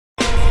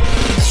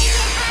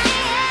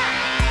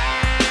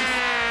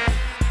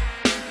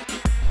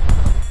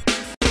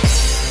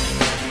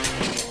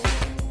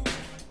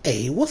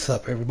Hey, what's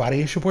up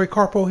everybody? It's your boy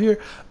Carpo here,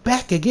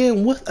 back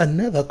again with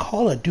another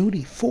Call of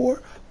Duty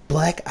 4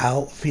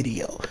 Blackout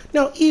video.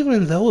 Now,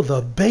 even though the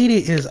beta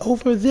is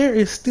over, there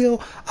is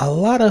still a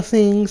lot of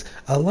things,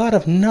 a lot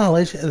of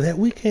knowledge that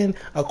we can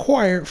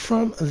acquire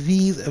from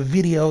these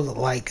videos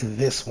like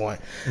this one.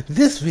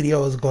 This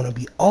video is going to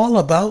be all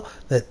about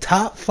the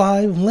top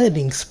 5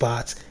 landing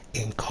spots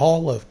in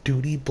Call of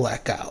Duty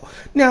Blackout.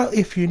 Now,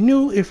 if you're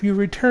new, if you're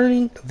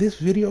returning, this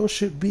video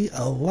should be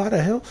a lot of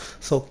help.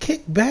 So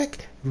kick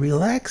back,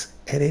 relax,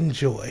 and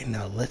enjoy.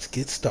 Now let's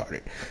get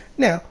started.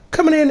 Now,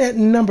 coming in at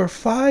number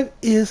 5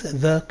 is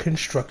the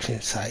construction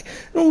site.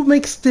 And what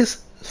makes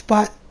this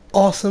spot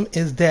awesome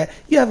is that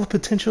you have a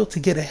potential to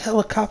get a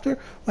helicopter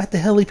at the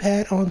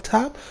helipad on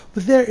top,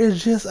 but there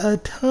is just a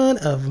ton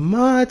of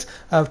mods,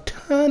 a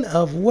ton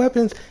of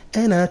weapons,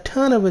 and a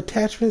ton of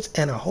attachments,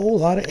 and a whole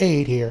lot of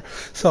aid here.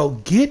 So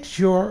get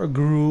your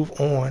groove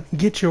on,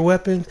 get your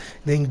weapons,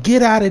 then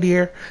get out of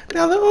there.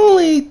 Now the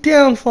only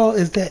downfall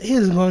is that it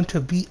is going to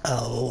be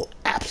a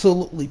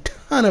absolutely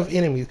ton of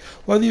enemies,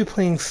 whether you're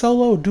playing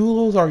solo,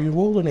 duos, or you're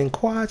rolling in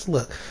quads.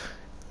 Look,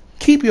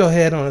 keep your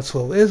head on a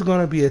swivel. There's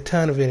going to be a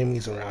ton of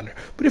enemies around there.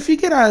 But if you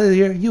get out of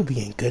there, you'll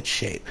be in good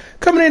shape.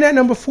 Coming in at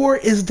number 4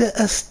 is the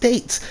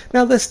estates.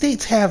 Now, the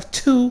estates have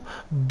 2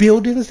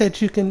 buildings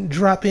that you can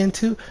drop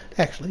into.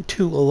 Actually,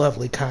 2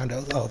 lovely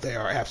condos. Oh, they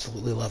are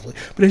absolutely lovely.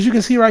 But as you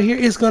can see right here,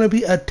 it's going to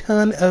be a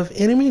ton of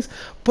enemies.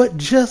 But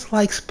just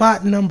like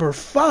spot number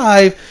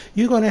 5,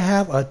 you're going to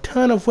have a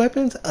ton of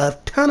weapons, a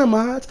ton of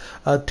mods,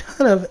 a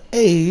ton of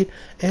aid,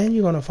 and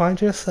you're going to find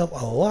yourself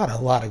a lot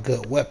of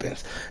good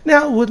weapons.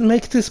 Now, what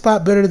makes this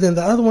spot better than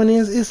the other one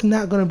is it's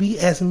not going to be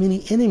as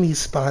many enemies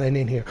spawning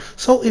in here.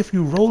 So if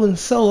you're rolling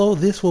solo,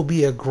 this will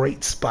be a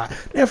great spot.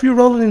 Now, if you're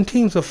rolling in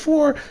teams of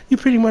 4, you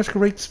pretty much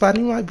great spot.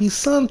 There might be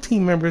some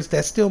team members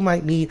that still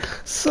might need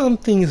some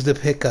things to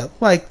pick up,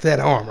 like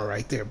that armor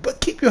right there. But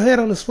keep your head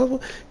on the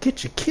swivel,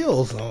 get your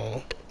kills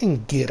on,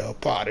 and get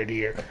up out of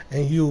there,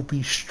 and you'll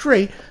be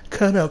straight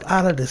cut up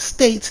out of the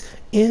states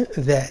in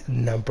that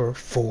number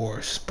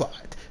 4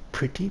 spot.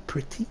 Pretty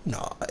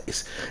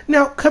nice.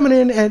 Now, coming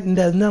in at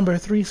the number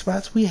 3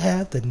 spots, we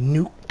have the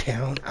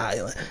Nuketown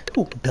Island.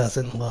 Who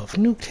doesn't love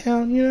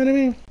Nuketown? You know what I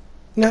mean?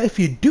 Now, if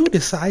you do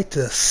decide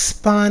to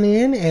spawn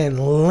in and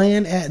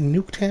land at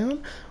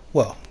Nuketown,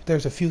 well,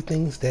 there's a few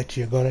things that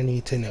you're going to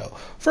need to know.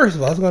 First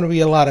of all, there's going to be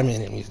a lot of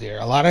enemies there.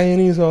 A lot of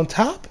enemies on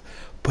top,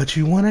 but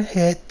you want to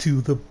head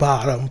to the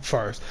bottom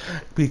first,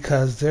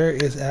 because there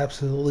is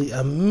absolutely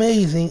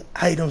amazing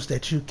items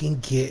that you can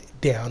get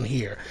down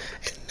here.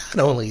 And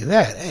not only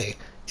that, hey,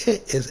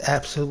 it is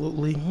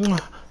absolutely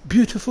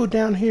beautiful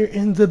down here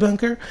in the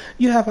bunker.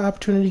 You have an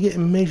opportunity to get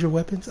major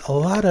weapons, a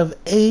lot of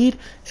aid,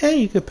 and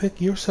you can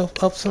pick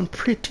yourself up some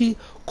pretty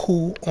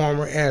cool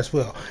armor as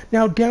well.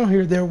 Now down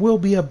here, there will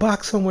be a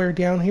box somewhere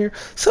down here,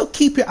 so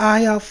keep your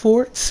eye out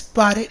for it,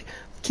 spot it.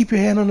 Keep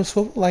your hand on the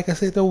swivel. Like I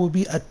said, there will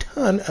be a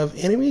ton of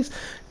enemies.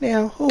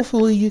 Now,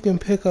 hopefully you can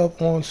pick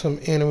up on some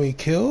enemy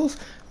kills,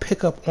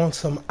 pick up on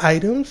some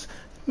items,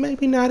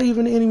 maybe not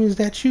even enemies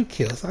that you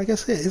kill. So like I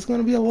said, it's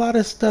going to be a lot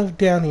of stuff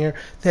down here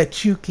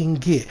that you can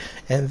get.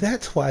 And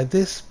that's why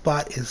this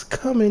spot is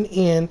coming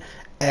in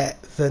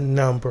at the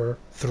number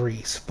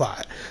 3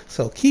 spot.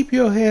 So keep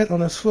your head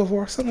on a swivel,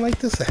 or something like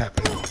this will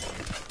happen.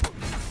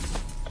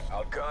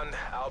 Outgunned,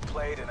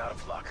 outplayed, and out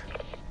of luck.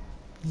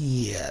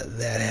 Yeah,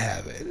 that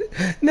happened.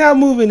 Now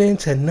moving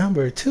into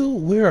number 2,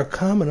 we're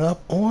coming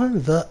up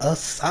on the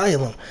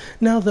Asylum.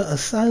 Now the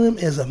Asylum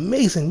is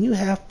amazing. You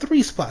have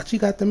 3 spots. You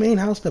got the main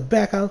house, the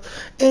back house,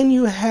 and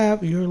you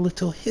have your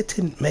little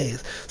hidden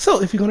maze.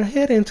 So if you're going to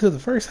head into the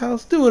first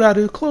house, do what I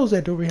do. Close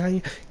that door behind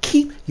you.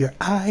 Keep your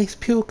eyes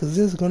peeled, because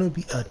there's going to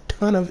be a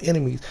ton of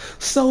enemies.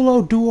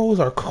 Solo,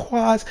 duos, or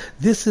quads.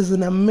 This is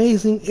an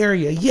amazing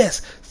area.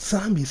 Yes,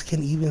 zombies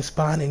can even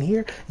spawn in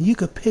here. You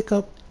could pick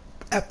up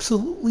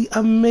absolutely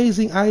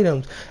amazing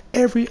items.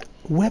 Every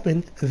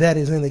weapon that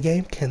is in the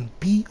game can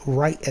be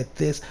right at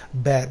this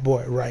bad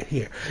boy right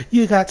here.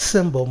 You got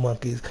symbol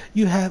monkeys,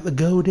 you have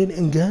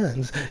golden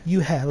guns, you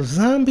have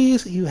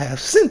zombies, you have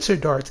sensor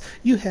darts,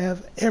 you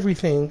have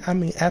everything. I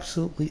mean,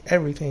 absolutely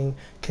everything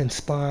can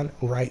spawn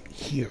right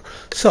here.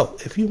 So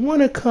if you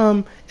want to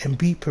come and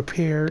be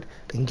prepared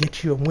and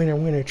get you a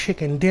winner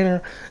chicken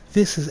dinner,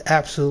 this is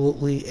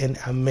absolutely an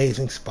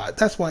amazing spot.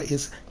 That's why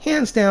it's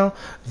hands down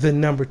the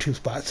number 2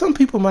 spot. Some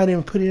people might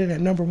even put it in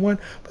at number 1,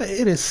 but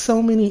it is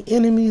so many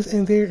enemies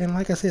in there, and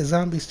like I said,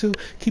 zombies too.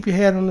 Keep your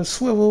head on the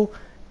swivel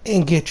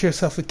and get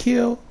yourself a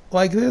kill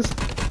like this,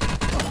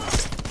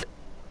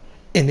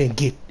 and then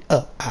get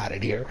up out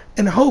of there,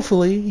 and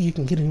hopefully you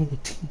can get a little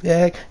tea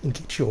bag and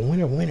get you a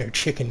winner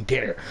chicken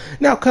dinner.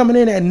 Now coming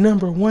in at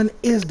number 1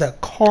 is the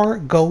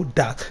cargo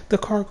docks. The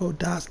cargo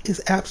docks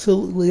is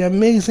absolutely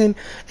amazing,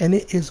 and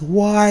it is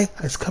why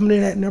it's coming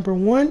in at number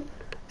 1,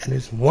 and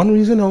there's one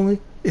reason only.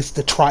 It's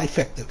the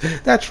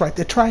trifecta. That's right,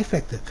 the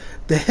trifecta.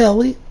 The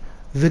heli,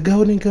 the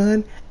golden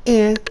gun,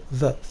 and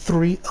the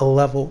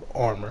 3-level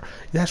armor.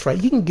 That's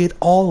right, you can get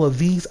all of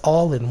these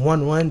all in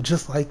one run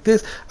just like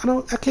this.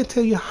 I can't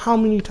tell you how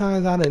many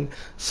times I done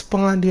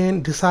spawned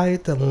in,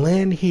 decided to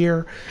land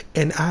here,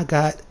 and I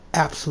got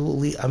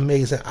absolutely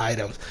amazing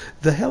items.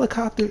 The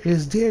helicopter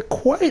is there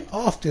quite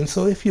often,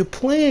 so if you're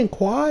playing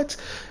quads,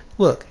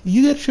 look,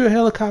 you get your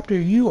helicopter,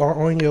 you are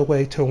on your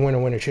way to a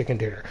winner chicken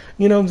dinner.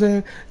 You know what I'm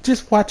saying?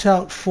 Just watch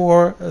out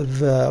for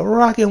the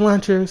rocket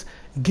launchers,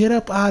 get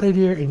up out of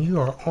there, and you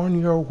are on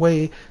your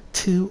way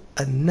to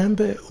a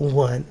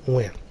 #1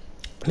 win.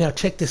 Now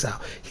check this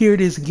out. Here it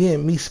is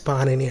again, me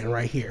spawning in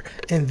right here.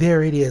 And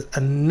there it is,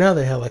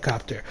 another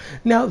helicopter.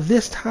 Now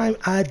this time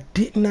I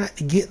did not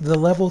get the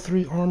level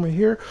 3 armor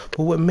here,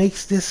 but what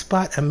makes this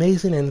spot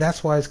amazing, and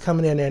that's why it's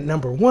coming in at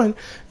 #1,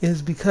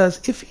 is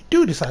because if you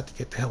do decide to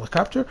get the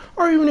helicopter,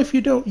 or even if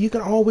you don't, you can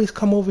always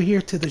come over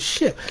here to the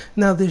ship.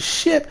 Now this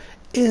ship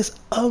is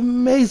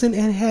amazing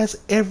and has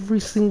every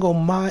single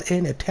mod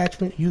and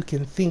attachment you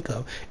can think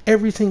of.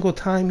 Every single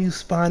time you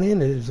spawn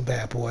in, it is a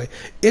bad boy.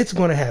 It's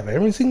going to have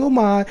every single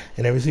mod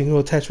and every single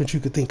attachment you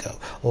could think of.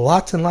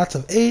 Lots and lots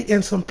of aid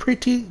and some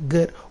pretty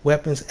good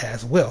weapons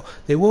as well.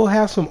 They will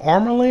have some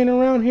armor laying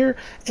around here,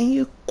 and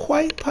you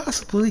quite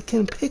possibly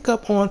can pick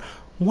up on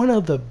one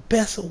of the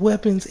best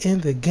weapons in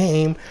the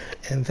game,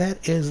 and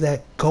that is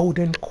that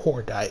golden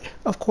cordite.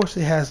 Of course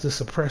it has the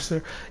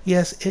suppressor.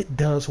 Yes, it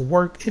does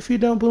work. If you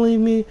don't believe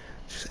me,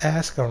 just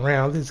ask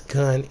around. This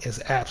gun is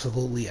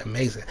absolutely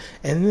amazing.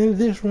 And in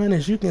this run,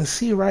 as you can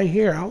see right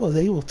here, I was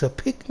able to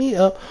pick me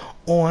up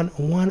on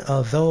one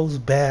of those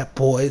bad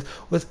boys,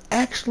 which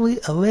actually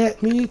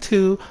led me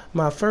to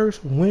my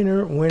first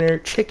winner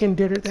chicken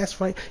dinner.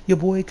 That's right, your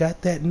boy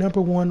got that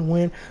 #1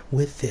 win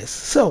with this.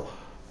 So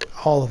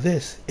all of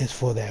this is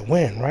for that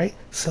win, right?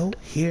 So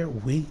here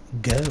we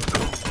go.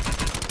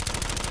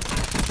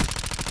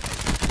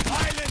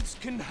 Violence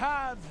can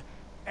have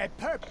a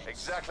purpose.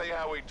 Exactly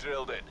how we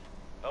drilled it.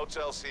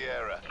 Hotel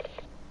Sierra.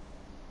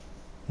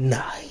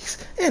 Nice.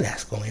 And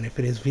that's going to end it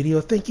for this video.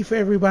 Thank you for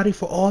everybody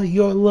for all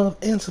your love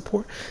and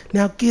support.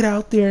 Now get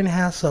out there and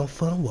have some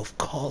fun with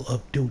Call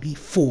of Duty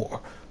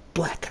 4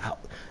 Blackout.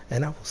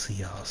 And I will see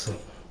y'all soon.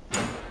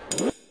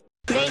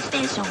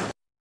 PlayStation